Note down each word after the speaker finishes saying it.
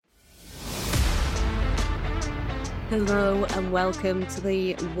Hello and welcome to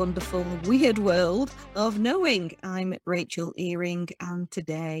the wonderful, weird world of knowing. I'm Rachel Earing, and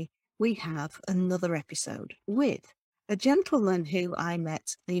today we have another episode with a gentleman who I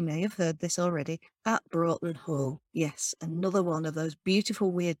met, you may have heard this already, at Broughton Hall. Yes, another one of those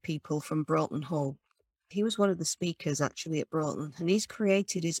beautiful, weird people from Broughton Hall. He was one of the speakers actually at Broughton, and he's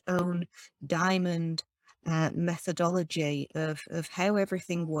created his own diamond methodology of how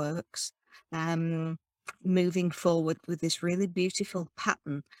everything works. Moving forward with this really beautiful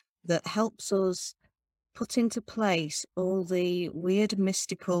pattern that helps us put into place all the weird,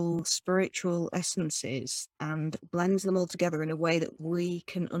 mystical, spiritual essences and blends them all together in a way that we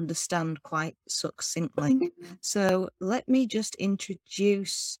can understand quite succinctly. So let me just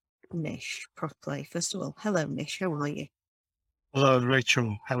introduce Nish properly. First of all, hello Nish, how are you? Hello,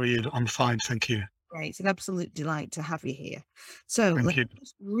 Rachel. How are you? I'm fine, thank you. Great. It's an absolute delight to have you here. So Thank let's you.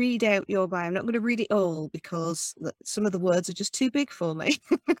 just read out your bio. I'm not going to read it all because some of the words are just too big for me.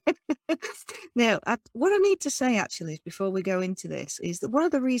 Now, what I need to say actually before we go into this is that one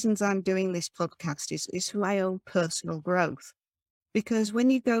of the reasons I'm doing this podcast is for my own personal growth. Because when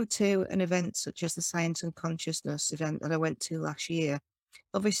you go to an event such as the Science and Consciousness event that I went to last year,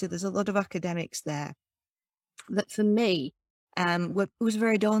 obviously there's a lot of academics there that for me was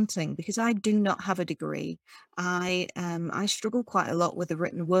very daunting because I do not have a degree. I struggle quite a lot with the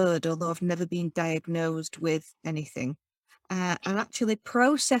written word, although I've never been diagnosed with anything. And actually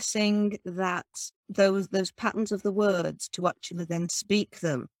processing those patterns of the words to actually then speak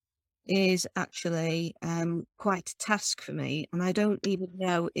them is actually quite a task for me. And I don't even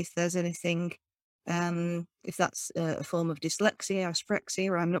know if there's anything, if that's a form of dyslexia,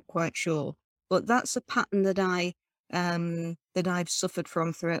 aspraxia, I'm not quite sure. But that's a pattern that I've suffered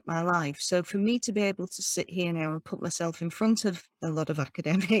from throughout my life. So for me to be able to sit here now and put myself in front of a lot of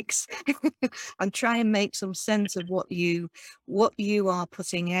academics and try and make some sense of what you are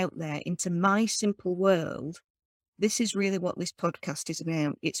putting out there into my simple world, this is really what this podcast is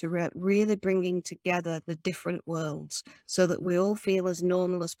about. It's about really bringing together the different worlds so that we all feel as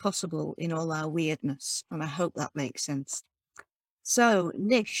normal as possible in all our weirdness. And I hope that makes sense. So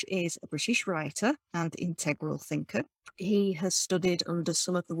Nish is a British writer and integral thinker. He has studied under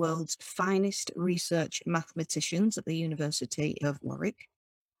some of the world's finest research mathematicians at the University of Warwick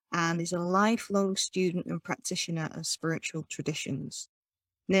and is a lifelong student and practitioner of spiritual traditions.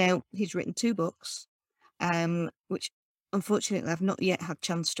 Now, he's written 2 books, which unfortunately I've not yet had a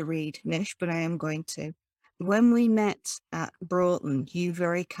chance to read, Nish, but I am going to. When we met at Broughton, you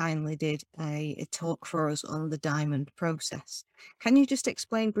very kindly did a talk for us on the diamond process. Can you just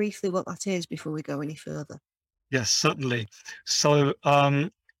explain briefly what that is before we go any further? Yes, certainly. So I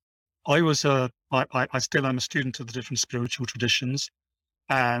still am a student of the different spiritual traditions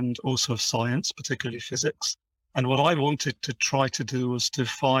and also of science, particularly physics. And what I wanted to try to do was to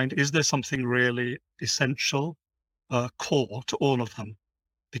find, is there something really essential, core to all of them?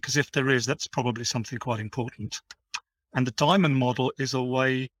 Because if there is, that's probably something quite important. And the diamond model is a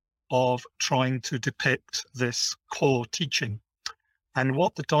way of trying to depict this core teaching. And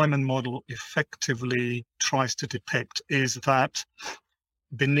what the diamond model effectively tries to depict is that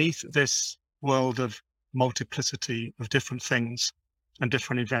beneath this world of multiplicity of different things and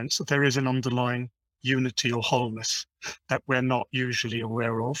different events, there is an underlying unity or wholeness that we're not usually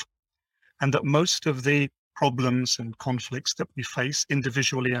aware of. And that most of the problems and conflicts that we face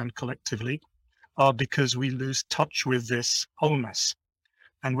individually and collectively are because we lose touch with this wholeness.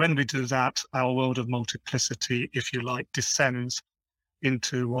 And when we do that, our world of multiplicity, if you like, descends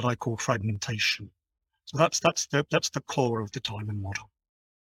into what I call fragmentation. So that's the core of the diamond model.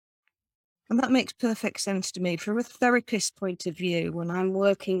 And that makes perfect sense to me. From a therapist point of view, when I'm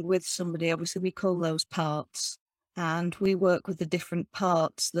working with somebody, obviously we call those parts. And we work with the different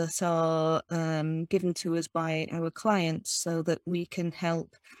parts that are given to us by our clients so that we can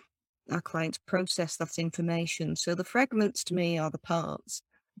help our clients process that information. So the fragments to me are the parts.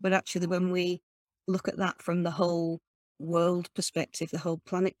 But actually, when we look at that from the whole world perspective, the whole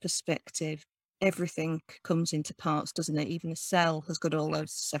planet perspective, everything comes into parts, doesn't it? Even a cell has got all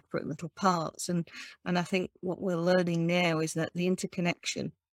those separate little parts. And I think what we're learning now is that the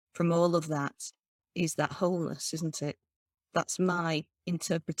interconnection from all of that is that wholeness, isn't it? That's my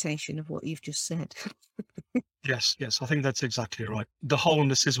interpretation of what you've just said. Yes, I think that's exactly right. The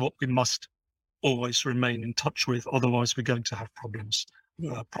wholeness is what we must always remain in touch with. Otherwise, we're going to have problems,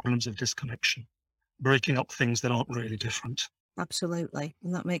 Yeah, problems of disconnection, breaking up things that aren't really different. absolutely.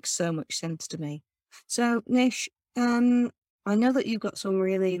 And that makes so much sense to me. So, Nish, I know that you've got some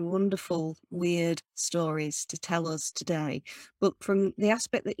really wonderful, weird stories to tell us today, but from the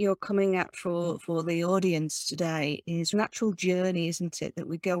aspect that you're coming at for the audience today is a natural journey, isn't it? That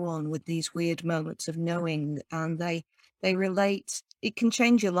we go on with these weird moments of knowing, and they relate. It can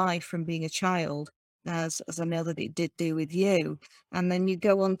change your life from being a child, as I know that it did do with you, and then you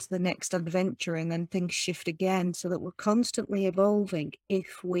go on to the next adventure, and then things shift again, so that we're constantly evolving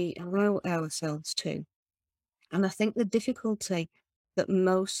if we allow ourselves to. And I think the difficulty that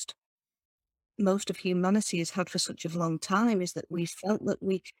most of humanity has had for such a long time is that we felt that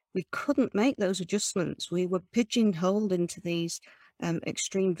we couldn't make those adjustments. We were pigeonholed into these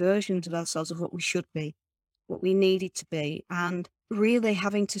extreme versions of ourselves of what we should be, what we needed to be, and really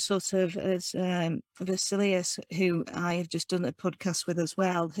having to sort of, as Vasilius, who I have just done a podcast with as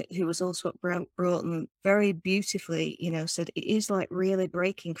well, who was also at Broughton, very beautifully, said it is like really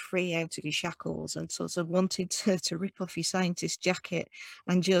breaking free out of your shackles and sort of wanting to rip off your scientist jacket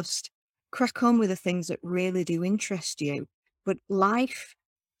and just crack on with the things that really do interest you. But life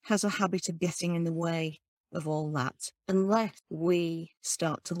has a habit of getting in the way of all that, unless we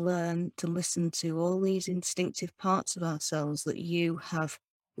start to learn to listen to all these instinctive parts of ourselves that you have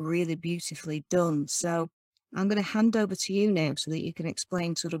really beautifully done. So I'm going to hand over to you now so that you can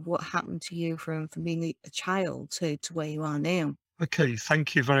explain sort of what happened to you from being a child to where you are now. Okay,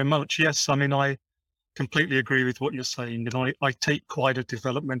 thank you very much. Yes, I mean, I completely agree with what you're saying, and I take quite a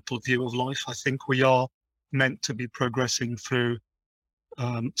developmental view of life. I think we are meant to be progressing through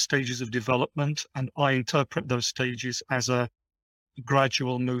stages of development, and I interpret those stages as a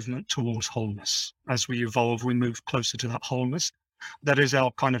gradual movement towards wholeness. As we evolve, we move closer to that wholeness. That is our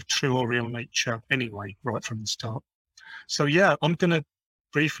kind of true or real nature anyway, right from the start. So yeah, I'm going to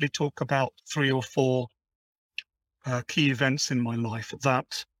briefly talk about 3 or 4 key events in my life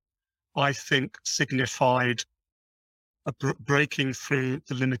that I think signified a breaking through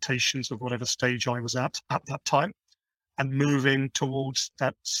the limitations of whatever stage I was at that time, and moving towards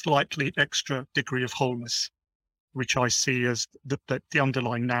that slightly extra degree of wholeness, which I see as the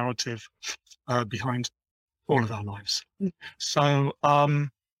underlying narrative behind all of our lives. Mm. So,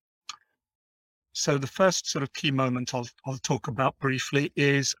 so the first sort of key moment I'll talk about briefly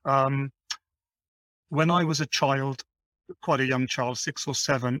is when I was a child, quite a young child, 6 or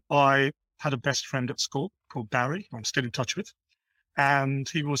 7. I had a best friend at school called Barry, who I'm still in touch with. And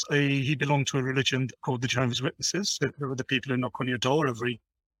he belonged to a religion called the Jehovah's Witnesses. They were the people who knock on your door every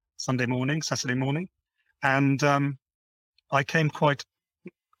Sunday morning, Saturday morning. And I came quite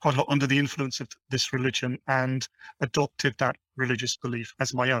a lot under the influence of this religion and adopted that religious belief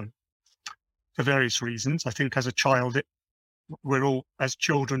as my own for various reasons. I think as a child, we're all, as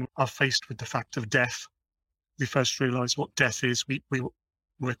children, are faced with the fact of death. We first realize what death is.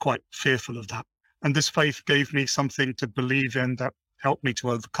 We're quite fearful of that. And this faith gave me something to believe in that helped me to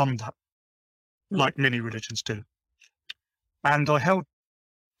overcome that, like many religions do. And I held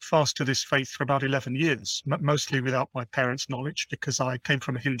fast to this faith for about 11 years, mostly without my parents' knowledge, because I came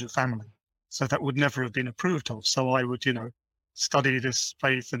from a Hindu family. So that would never have been approved of. So I would, study this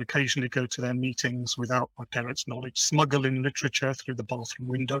faith and occasionally go to their meetings without my parents' knowledge, smuggle in literature through the bathroom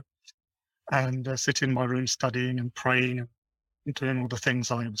window, and sit in my room studying and praying and doing all the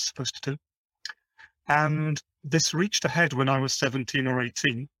things I was supposed to do. And this reached a head when I was 17 or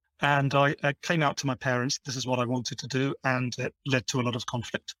 18. And I came out to my parents, this is what I wanted to do, and it led to a lot of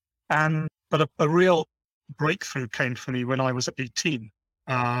conflict. But a real breakthrough came for me when I was 18.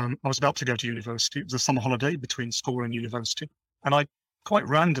 I was about to go to university. It was a summer holiday between school and university. And I, quite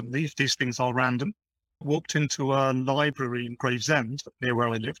randomly, if these things are random, walked into a library in Gravesend, near where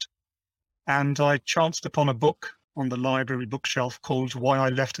I lived. And I chanced upon a book on the library bookshelf called Why I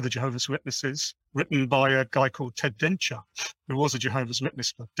Left the Jehovah's Witnesses, written by a guy called Ted Dencher, who was a Jehovah's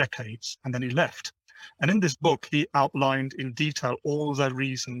Witness for decades, and then he left. And in this book, he outlined in detail all the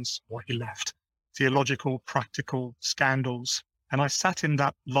reasons why he left: theological, practical, scandals. And I sat in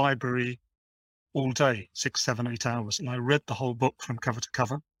that library all day, 6, 7, 8 hours, and I read the whole book from cover to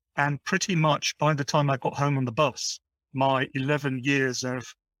cover. And pretty much by the time I got home on the bus, my 11 years of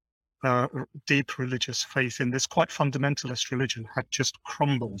deep religious faith in this quite fundamentalist religion had just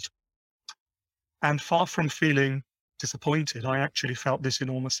crumbled. And far from feeling disappointed, I actually felt this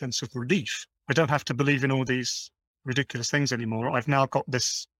enormous sense of relief. I don't have to believe in all these ridiculous things anymore. I've now got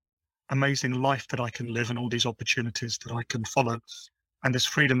this amazing life that I can live and all these opportunities that I can follow, and this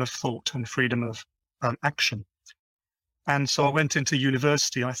freedom of thought and freedom of action. And so I went into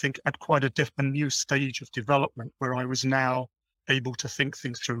university, I think, at quite a new stage of development where I was now able to think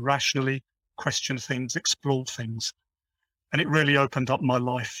things through rationally, question things, explore things. And it really opened up my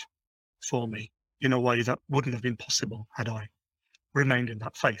life for me. in a way that wouldn't have been possible had I remained in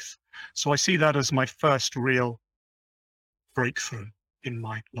that faith. So I see that as my first real breakthrough in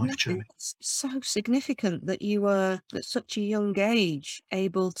my And life I think journey. it's so significant that you were at such a young age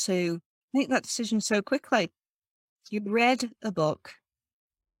able to make that decision so quickly. You read a book,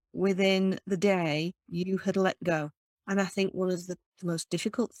 within the day, you had let go. And I think one of the most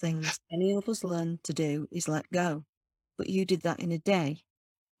difficult things any of us learn to do is let go. But you did that in a day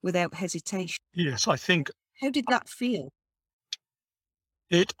without hesitation. Yes, I think How did that feel?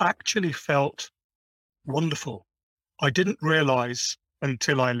 it actually felt wonderful. I didn't realize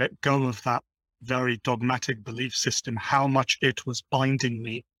until I let go of that very dogmatic belief system how much it was binding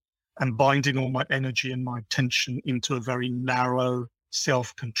me and binding all my energy and my attention into a very narrow,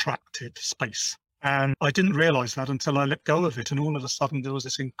 self-contracted space. And I didn't realize that until I let go of it. And all of a sudden, there was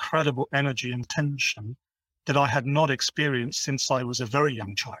this incredible energy and tension that I had not experienced since I was a very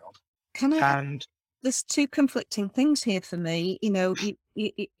young child. Can I And There's two conflicting things here for me. You know,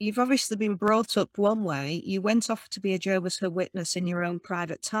 you've obviously been brought up one way. You went off to be a Jehovah's Witness in your own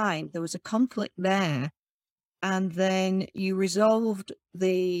private time. There was a conflict there. And then you resolved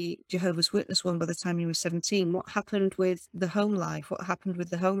the Jehovah's Witness one by the time you were 17. What happened with the home life? What happened with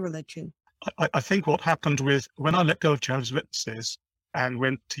the home religion? I think what happened with when I let go of Jehovah's Witnesses and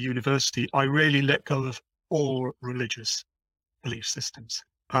went to university, I really let go of all religious belief systems.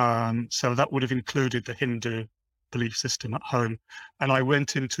 So that would have included the Hindu belief system at home. And I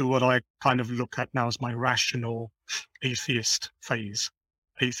went into what I kind of look at now as my rational atheist phase,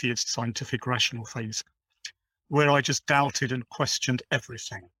 atheist scientific rational phase, where I just doubted and questioned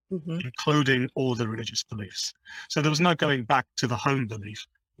everything, Hmm. including all the religious beliefs. So there was no going back to the home belief.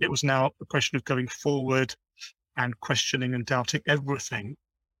 It was now a question of going forward and questioning and doubting everything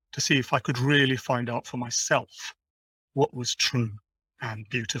to see if I could really find out for myself what was true and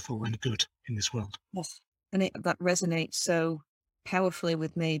beautiful and good in this world. Yes. And that resonates so powerfully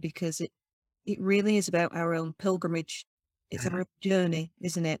with me because it really is about our own pilgrimage. It's our journey,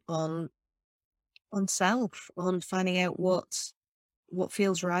 isn't it, on self, on finding out what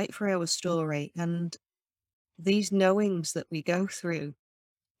feels right for our story. And these knowings that we go through,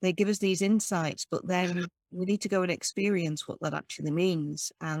 they give us these insights, but then we need to go and experience what that actually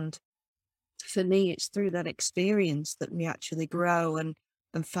means. And for me, it's through that experience that we actually grow and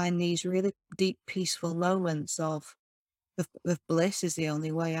find these really deep, peaceful moments of bliss is the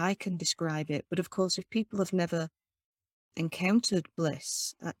only way I can describe it. But of course, if people have never encountered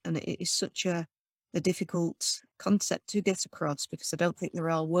bliss, and it is such a difficult concept to get across because I don't think there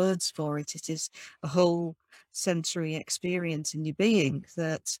are words for it. It is a whole sensory experience in your being.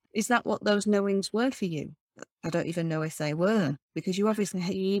 Is that what those knowings were for you? I don't even know if they were, because you obviously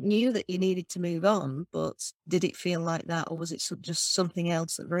you knew that you needed to move on, but did it feel like that, or was it just something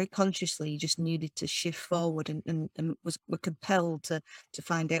else that very consciously you just needed to shift forward and were compelled to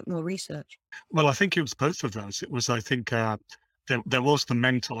find out more research? Well, I think it was both of those. It was, I think, there was the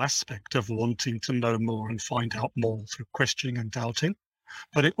mental aspect of wanting to know more and find out more through questioning and doubting,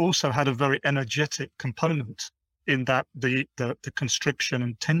 but it also had a very energetic component in that the constriction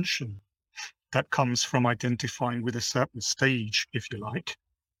and tension that comes from identifying with a certain stage, if you like,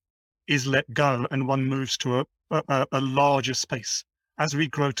 is let go and one moves to a larger space. As we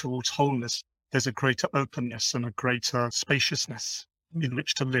grow towards wholeness, there's a greater openness and a greater spaciousness in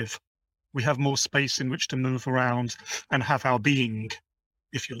which to live. We have more space in which to move around and have our being,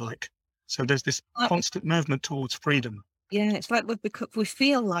 if you like. So there's this Like, constant movement towards freedom. yeah, it's like we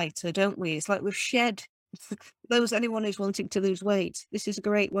feel lighter, don't we? It's like we've shed. Anyone who's wanting to lose weight, this is a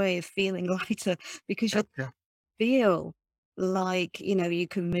great way of feeling lighter because you Yeah, feel like, you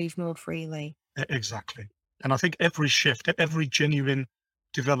can move more freely. exactly. And I think every shift, every genuine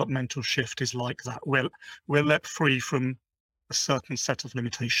developmental shift is like that. We're let free from a certain set of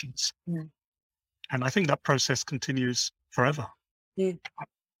limitations. Yeah. And I think that process continues forever. Yeah.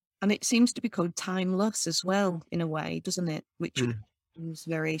 And it seems to become timeless as well, in a way, doesn't it? Which Mm. is a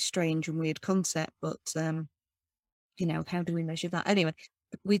very strange and weird concept, but how do we measure that? Anyway,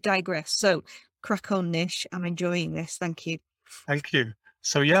 we digress. So crack on, Nish. I'm enjoying this. Thank you. Thank you.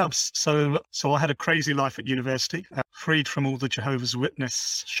 So yeah, so I had a crazy life at university, freed from all the Jehovah's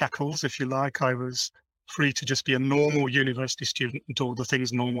Witness shackles, if you like. I was free to just be a normal university student and do all the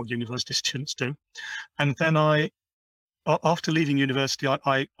things normal university students do. And then after leaving university,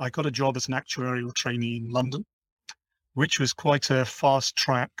 I got a job as an actuarial trainee in London, which was quite a fast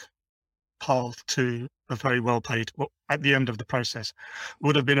track path to a very well paid, well, at the end of the process,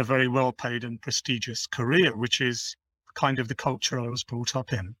 would have been a very well paid and prestigious career, which is kind of the culture I was brought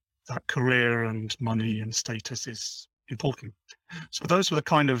up in. That career and money and status is important. So those were the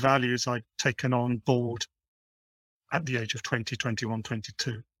kind of values I'd taken on board at the age of 20, 21,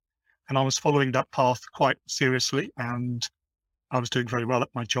 22. And I was following that path quite seriously, and I was doing very well at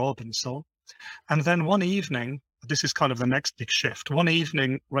my job and so on. And then one evening, this is kind of the next big shift. One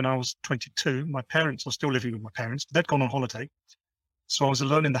evening when I was 22, my parents were still living with my parents. They'd gone on holiday. So I was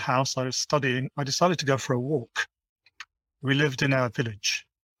alone in the house. I was studying. I decided to go for a walk. We lived in a village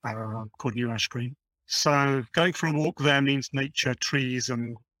called New Ash Green. So going for a walk there means nature, trees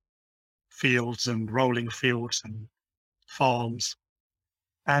and fields and rolling fields and farms.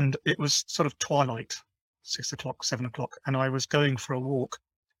 And it was sort of twilight, 6 o'clock, 7 o'clock. And I was going for a walk.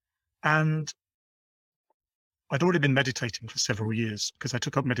 And I'd already been meditating for several years because I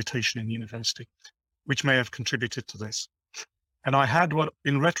took up meditation in university, which may have contributed to this. And I had what,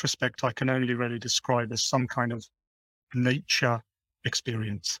 in retrospect, I can only really describe as some kind of nature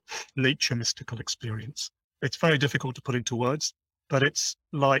experience, nature mystical experience. It's very difficult to put into words, but it's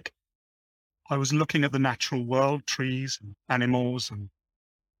like I was looking at the natural world, trees and animals and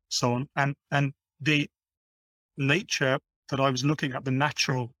so on. And the nature that I was looking at, the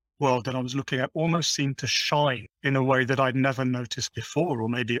natural world that I was looking at, almost seemed to shine in a way that I'd never noticed before, or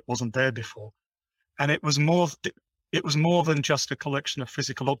maybe it wasn't there before. And it was more than just a collection of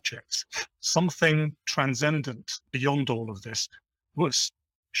physical objects. Something transcendent beyond all of this was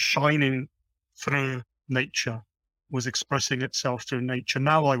shining through nature, was expressing itself through nature.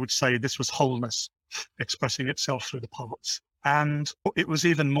 Now I would say this was wholeness expressing itself through the parts. And it was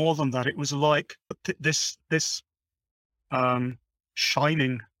even more than that. It was like this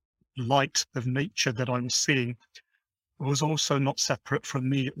shining light of nature that I'm seeing was also not separate from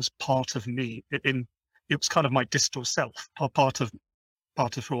me. It was part of me. It was kind of my distal self, or part of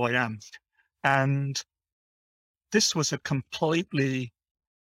who I am. And this was a completely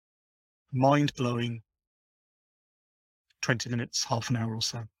mind-blowing 20 minutes, half an hour or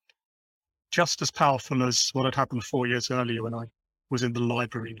so. Just as powerful as what had happened 4 years earlier when I was in the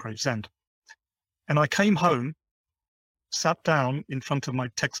library in Gravesend. And I came home, sat down in front of my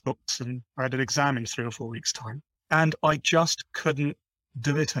textbooks, and I had an exam in 3 or 4 weeks' time, and I just couldn't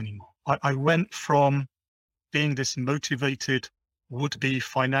do it anymore. I went from being this motivated, would-be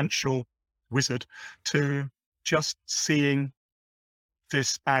financial wizard to just seeing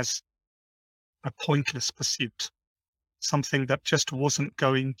this as a pointless pursuit, something that just wasn't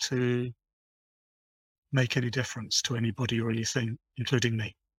going to make any difference to anybody or anything, including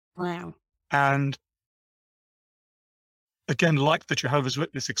me. Wow. And again, like the Jehovah's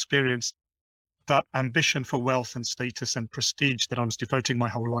Witness experience, that ambition for wealth and status and prestige that I was devoting my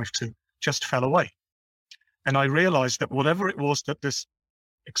whole life to just fell away. And I realized that whatever it was that this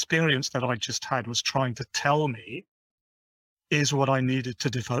experience that I just had was trying to tell me is what I needed to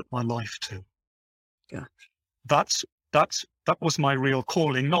devote my life to. Yeah. That was my real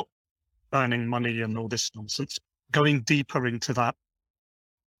calling, not earning money and all this nonsense, going deeper into that,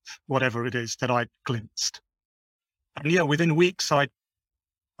 whatever it is that I glimpsed. And yeah, within weeks, I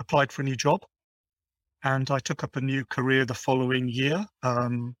applied for a new job and I took up a new career the following year,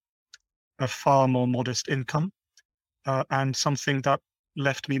 a far more modest income, and something that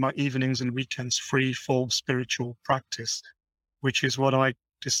left me my evenings and weekends free for spiritual practice, which is what I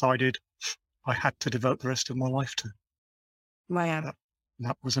decided I had to devote the rest of my life to. Wow.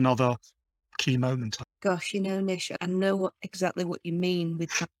 That was another key moment. Gosh, Nish, I know exactly what you mean with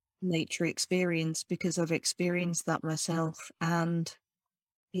that nature experience because I've experienced that myself, and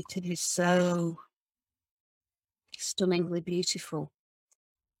it is so stunningly beautiful.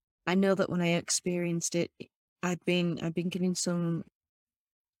 I know that when I experienced it, I'd been given some.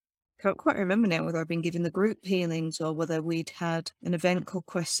 Can't quite remember now whether I'd been given the group healings or whether we'd had an event called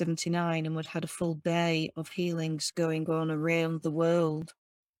Quest 79 and we'd had a full day of healings going on around the world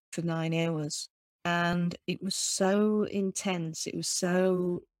for 9 hours. And it was so intense. It was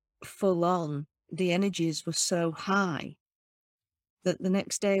so full on. The energies were so high that the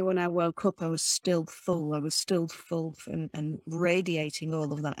next day when I woke up, I was still full. I was still full and radiating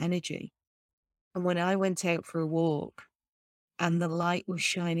all of that energy. And when I went out for a walk and the light was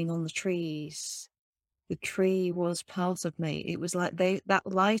shining on the trees, the tree was part of me. It was like that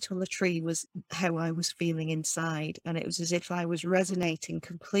light on the tree was how I was feeling inside. And it was as if I was resonating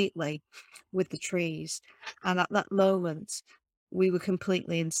completely with the trees. And at that moment, we were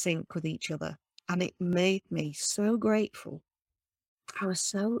completely in sync with each other. And it made me so grateful. I was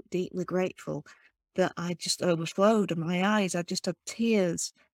so deeply grateful that I just overflowed, and my eyes, I just had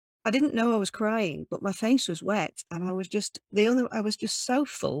tears. I didn't know I was crying, but my face was wet, and I was just so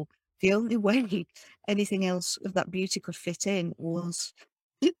full. The only way anything else of that beauty could fit in was,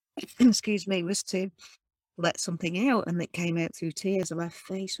 excuse me, was to let something out, and it came out through tears, and my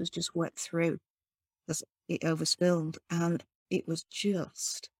face was just wet through as it overspilled, and it was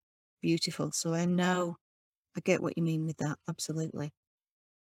just beautiful. So I know, I get what you mean with that, absolutely.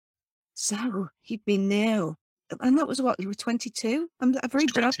 So you've been now, and that was what, you were 22? I'm very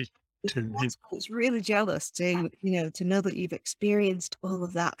jealous. 22. I was really jealous to, to know that you've experienced all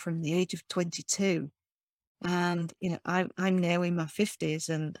of that from the age of 22. And, I'm now in my 50s,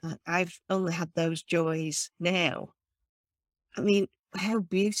 and I've only had those joys now. I mean, how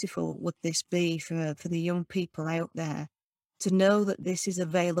beautiful would this be for the young people out there to know that this is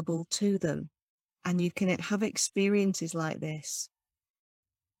available to them, and you can have experiences like this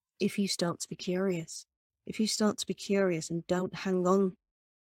if you start to be curious. If you start to be curious and don't hang on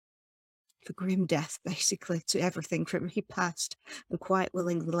for grim death, basically, to everything from your past, and quite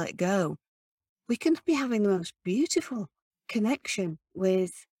willing to let go, we can be having the most beautiful connection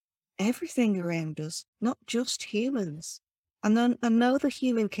with everything around us, not just humans. And then I know the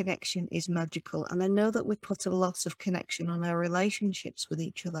human connection is magical, and I know that we put a lot of connection on our relationships with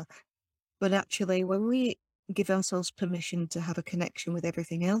each other. But actually, when we give ourselves permission to have a connection with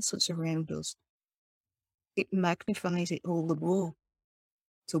everything else that's around us, it magnifies it all the more.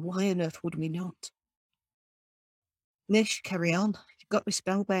 So why on earth would we not? Nish, carry on. You've got me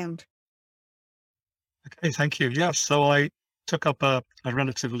spellbound. Okay, thank you. Yeah, so I took up a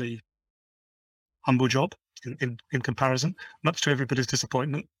relatively humble job in comparison, much to everybody's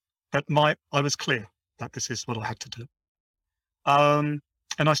disappointment. But I was clear that this is what I had to do.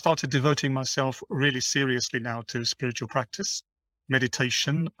 And I started devoting myself really seriously now to spiritual practice,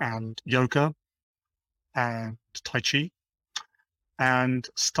 meditation and yoga and Tai Chi, and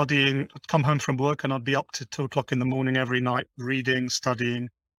studying. I'd come home from work and I'd be up to 2 o'clock in the morning every night, reading, studying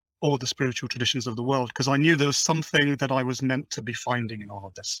all the spiritual traditions of the world, because I knew there was something that I was meant to be finding in all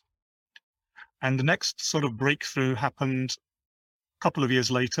of this. And the next sort of breakthrough happened a couple of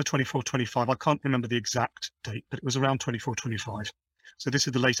years later, 24, 25. I can't remember the exact date, but it was around 24, 25. So this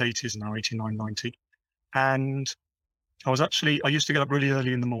is the late 80s now, 89, 90. And I used to get up really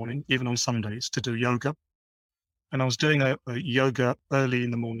early in the morning, even on Sundays, to do yoga. And I was doing a yoga early in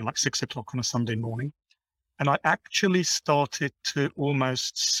the morning, like 6 o'clock on a Sunday morning. And I actually started to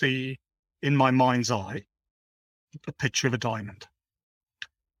almost see in my mind's eye a picture of a diamond.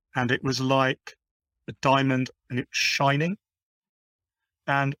 And it was like a diamond, and it was shining.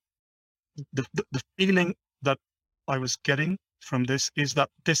 And the feeling that I was getting from this is that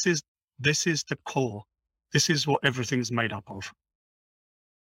this is the core. This is what everything's made up of.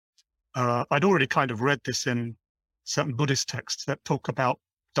 I'd already kind of read this in certain Buddhist texts that talk about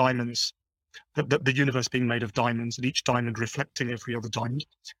diamonds, that the universe being made of diamonds, and each diamond reflecting every other diamond.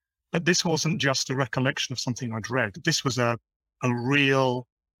 But this wasn't just a recollection of something I'd read. This was a real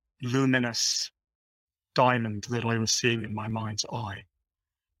luminous diamond that I was seeing in my mind's eye.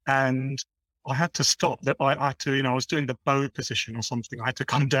 And I had to stop. That I had to, I was doing the bow position or something. I had to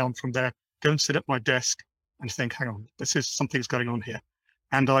come down from there, go and sit at my desk and think, hang on, something's going on here.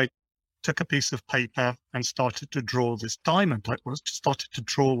 And I took a piece of paper and started to draw this diamond. Started to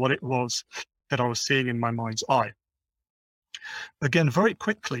draw what it was that I was seeing in my mind's eye. Again, very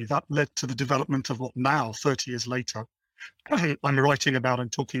quickly, that led to the development of what now, 30 years later, I'm writing about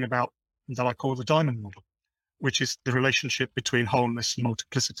and talking about, that I call the diamond model, which is the relationship between wholeness and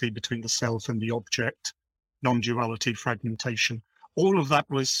multiplicity, between the self and the object, non-duality, fragmentation. All of that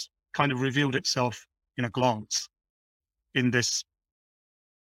was kind of revealed itself in a glance in this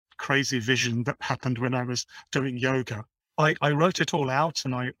crazy vision that happened when I was doing yoga. I wrote it all out,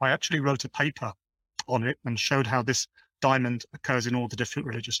 and I actually wrote a paper on it and showed how this diamond occurs in all the different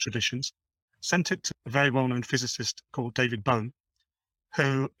religious traditions. Sent it to a very well-known physicist called David Bohm,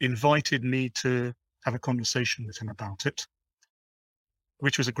 who invited me to have a conversation with him about it,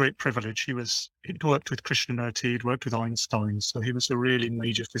 which was a great privilege. He'd worked with Krishnamurti, he'd worked with Einstein, so he was a really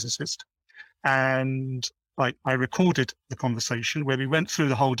major physicist. And I recorded the conversation where we went through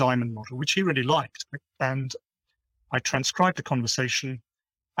the whole diamond model, which he really liked. And I transcribed the conversation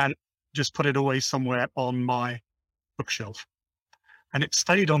and just put it away somewhere on my bookshelf. And it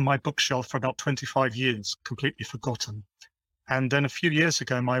stayed on my bookshelf for about 25 years, completely forgotten. And then a few years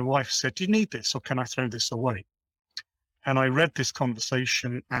ago, my wife said, do you need this, or can I throw this away? And I read this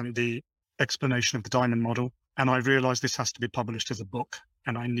conversation and the explanation of the diamond model, and I realized this has to be published as a book,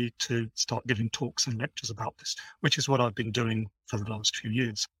 and I need to start giving talks and lectures about this, which is what I've been doing for the last few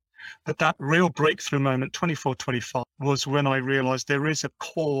years. But that real breakthrough moment, 24, 25, was when I realized there is a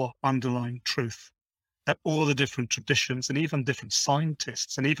core underlying truth that all the different traditions and even different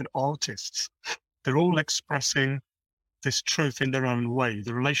scientists and even artists, they're all expressing this truth in their own way,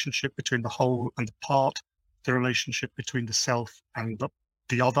 the relationship between the whole and the part, the relationship between the self and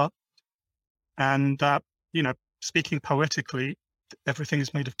the other. And that, speaking poetically, everything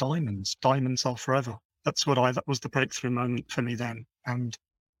is made of diamonds. Diamonds are forever. That was the breakthrough moment for me then. And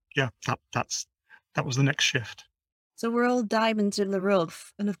yeah, that was the next shift. So we're all diamonds in the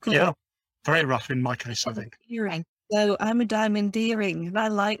rough. And of course, Yeah, very rough in my case, I think. earring. So I'm a diamond earring, and I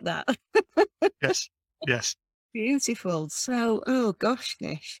like that. Yes, yes. Beautiful. So, oh gosh,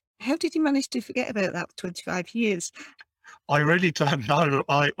 Nish, how did you manage to forget about that for 25 years? I really don't know.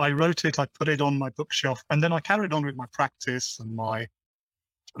 I wrote it, I put it on my bookshelf, and then I carried on with my practice and my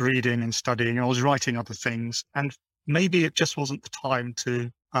reading and studying. I was writing other things, and maybe it just wasn't the time to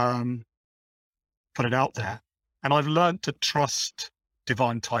put it out there. And I've learned to trust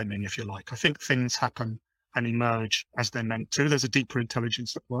divine timing, if you like. I think things happen and emerge as they're meant to. There's a deeper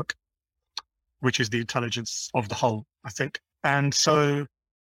intelligence at work, which is the intelligence of the whole, I think. And so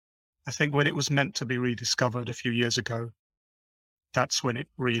I think when it was meant to be rediscovered a few years ago, that's when it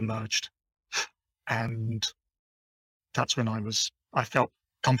re-emerged. And that's when I felt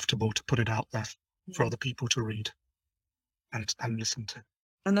comfortable to put it out there for other people to read and listen to.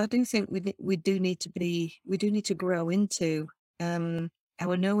 And I do think we do need to grow into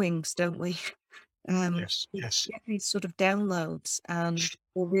our knowings, don't we? Yes, yes. Get these sort of downloads, and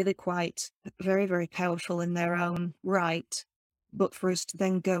they're really quite very, very powerful in their own right. But for us to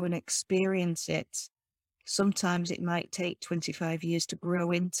then go and experience it, sometimes it might take 25 years to grow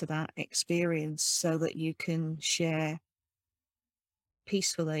into that experience so that you can share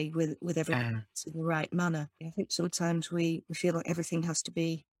peacefully with everyone Mm. else in the right manner. I think sometimes we feel like everything has to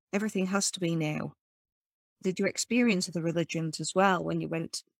be now. Did you experience the religions as well when you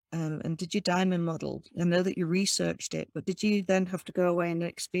went and did you diamond model? I know that you researched it, but did you then have to go away and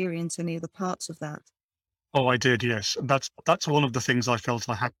experience any other parts of that? Oh, I did, yes. And that's one of the things I felt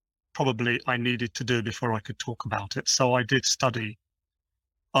I needed to do before I could talk about it. So I did study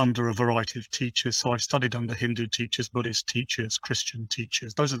under a variety of teachers. So I studied under Hindu teachers, Buddhist teachers, Christian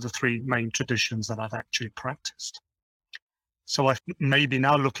teachers. Those are the three main traditions that I've actually practiced. So maybe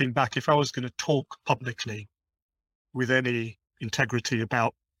now looking back, if I was going to talk publicly with any integrity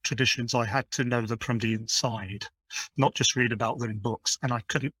about traditions, I had to know them from the inside, not just read about them in books. And I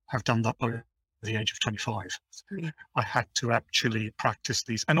couldn't have done that by the age of 25. Yeah. I had to actually practice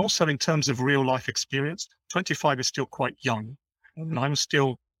these. And also in terms of real life experience, 25 is still quite young, and I'm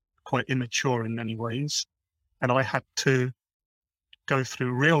still quite immature in many ways. And I had to go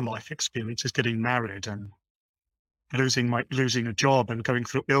through real life experiences, getting married and losing a job and going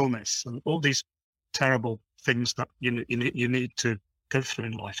through illness and all these terrible things that you need to go through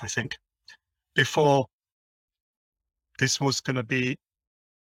in life, I think, before this was going to be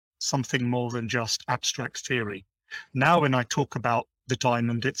something more than just abstract theory. Now, when I talk about the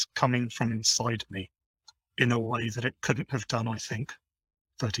diamond, it's coming from inside me in a way that it couldn't have done, I think,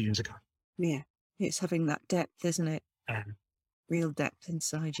 30 years ago. Yeah. It's having that depth, isn't it? Um, Real depth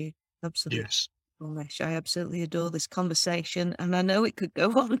inside you. Absolutely. yes. Well, Nish, I absolutely adore this conversation, and I know it could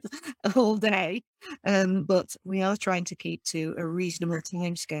go on all day, but we are trying to keep to a reasonable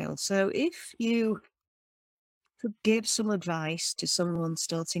timescale. So if you could give some advice to someone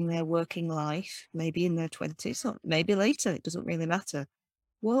starting their working life, maybe in their 20s or maybe later, it doesn't really matter,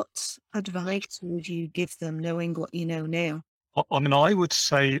 what advice would you give them knowing what you know now? I mean, I would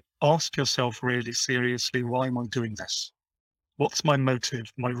say ask yourself really seriously, why am I doing this? What's my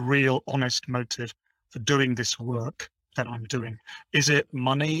motive, my real honest motive for doing this work that I'm doing? Is it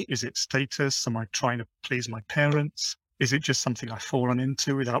money? Is it status? Am I trying to please my parents? Is it just something I've fallen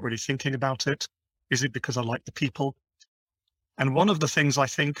into without really thinking about it? Is it because I like the people? And one of the things I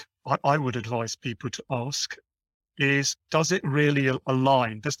think I would advise people to ask is, does it really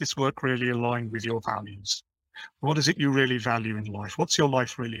align? Does this work really align with your values? What is it you really value in life? What's your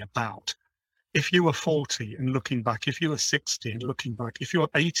life really about? If you were 40 and looking back, if you were 60 and looking back, if you were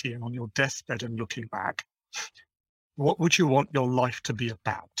 80 and on your deathbed and looking back, what would you want your life to be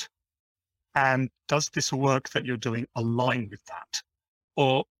about? And does this work that you're doing align with that?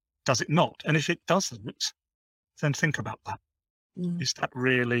 Or does it not? And if it doesn't, then think about that. Mm, Is it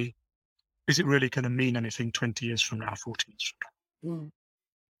really going to mean anything 20 years from now, 40 years from mm.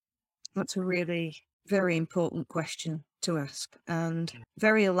 That's a really very important question to ask, and now?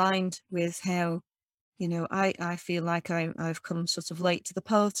 very aligned with how, I feel like I've come sort of late to the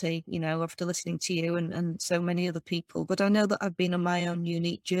party, after listening to you and so many other people. But I know that I've been on my own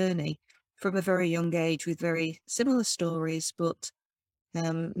unique journey from a very young age with very similar stories, but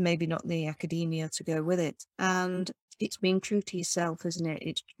maybe not the academia to go with it. And it's being true to yourself, isn't it?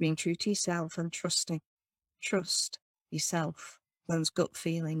 It's being true to yourself and trust yourself, those gut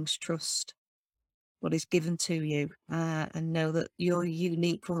feelings, trust what is given to you, and know that your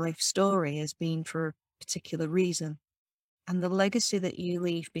unique life story has been for a particular reason. And the legacy that you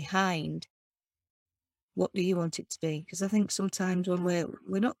leave behind, what do you want it to be? Because I think sometimes when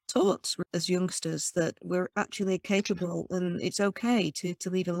we're not taught as youngsters that we're actually capable and it's okay to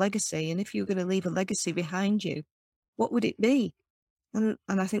leave a legacy. And if you're going to leave a legacy behind you, what would it be? And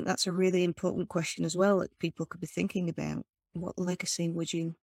I think that's a really important question as well that people could be thinking about. What legacy would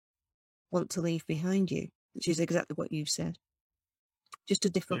you want to leave behind you? Which is exactly what you've said. Just a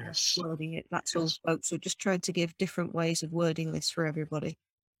different way of Yes. wording it. That's all, Yes. folks. So just trying to give different ways of wording this for everybody.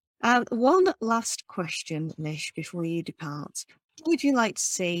 One last question, Nish, before you depart. What would you like to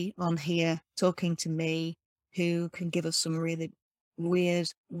see on here talking to me who can give us some really weird,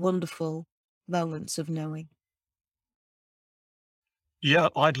 wonderful moments of knowing? Yeah,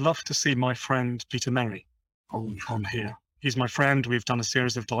 I'd love to see my friend Peter Merry on here. He's my friend. We've done a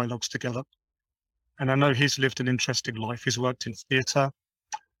series of dialogues together. And I know he's lived an interesting life. He's worked in theatre.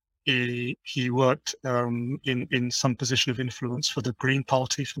 He worked in some position of influence for the Green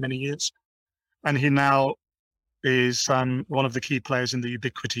Party for many years. And he now is one of the key players in the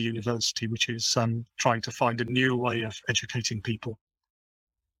Ubiquity University, which is trying to find a new way of educating people.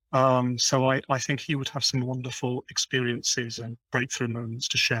 So I think he would have some wonderful experiences and breakthrough moments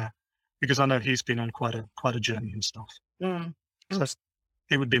to share, because I know he's been on quite a journey and stuff. Mm. So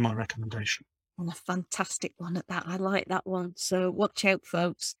it would be my recommendation. And a fantastic one at that. I like that one. So watch out,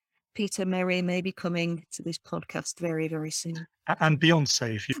 folks. Peter Merry may be coming to this podcast very, very soon. And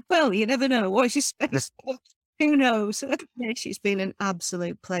Beyonce, if you... Well, you never know. What's your space? Who knows? Nish, it's been an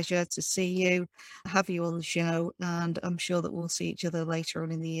absolute pleasure to see you, have you on the show, and I'm sure that we'll see each other later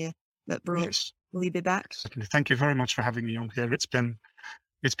on in the year. But Brooke, Yes, will you be back? certainly. Thank you very much for having me on here. It's been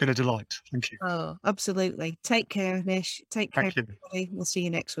a delight. Thank you. Oh, absolutely. Take care, Nish. Take care, Thank you. everybody. We'll see you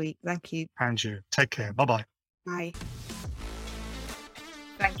next week. Thank you. And you. Take care. Bye-bye. Bye.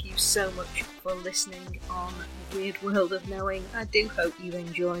 Thank you so much for listening on The Weird World of Knowing. I do hope you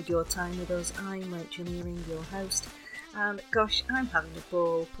enjoyed your time with us. I'm Rachel Earing, your host, and gosh, I'm having a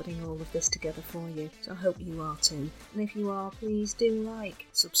ball putting all of this together for you, so I hope you are too. And if you are, please do like,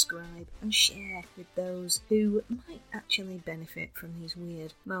 subscribe, and share with those who might actually benefit from these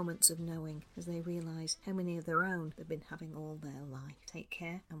weird moments of knowing as they realise how many of their own they've been having all their life. Take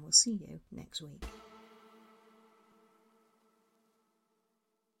care, and we'll see you next week.